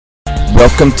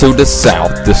Welcome to the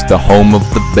South, this the home of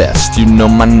the best. You know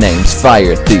my name's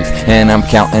Fire Thief, and I'm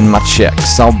counting my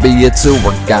checks. I'll be a tour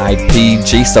guide,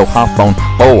 PG, so hop on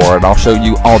board. I'll show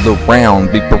you all the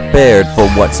round, be prepared for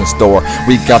what's in store.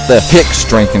 We got the Hicks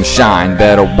drink and shine,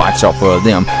 better watch out for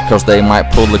them, cause they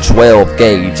might pull a 12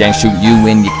 gauge and shoot you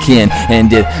and your kin.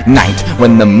 And at night,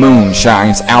 when the moon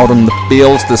shines out on the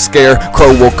fields, the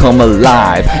scarecrow will come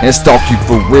alive and stalk you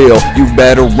for real. You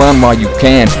better run while you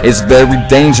can, it's very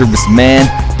dangerous, man.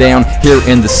 Down here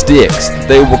in the sticks,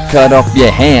 they will cut off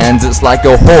your hands. It's like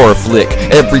a horror flick.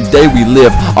 Every day we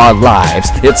live our lives,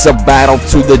 it's a battle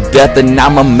to the death, and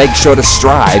I'ma make sure to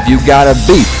strive. You gotta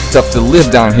be tough to live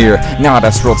down here, now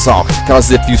that's real talk. Cause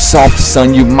if you soft,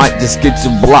 son, you might just get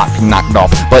your block knocked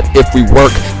off. But if we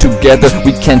work together,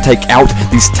 we can take out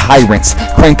these tyrants.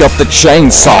 Crank up the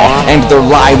chainsaw and their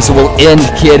lives will end,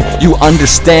 kid. You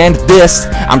understand this?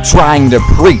 I'm trying to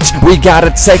preach. We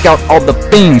gotta take out all the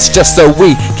fiends just so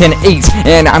we can eat.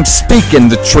 And I'm speaking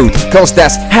the truth, cause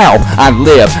that's how I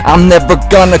live. I'm never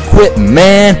gonna quit,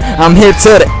 man. I'm here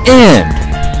to the end.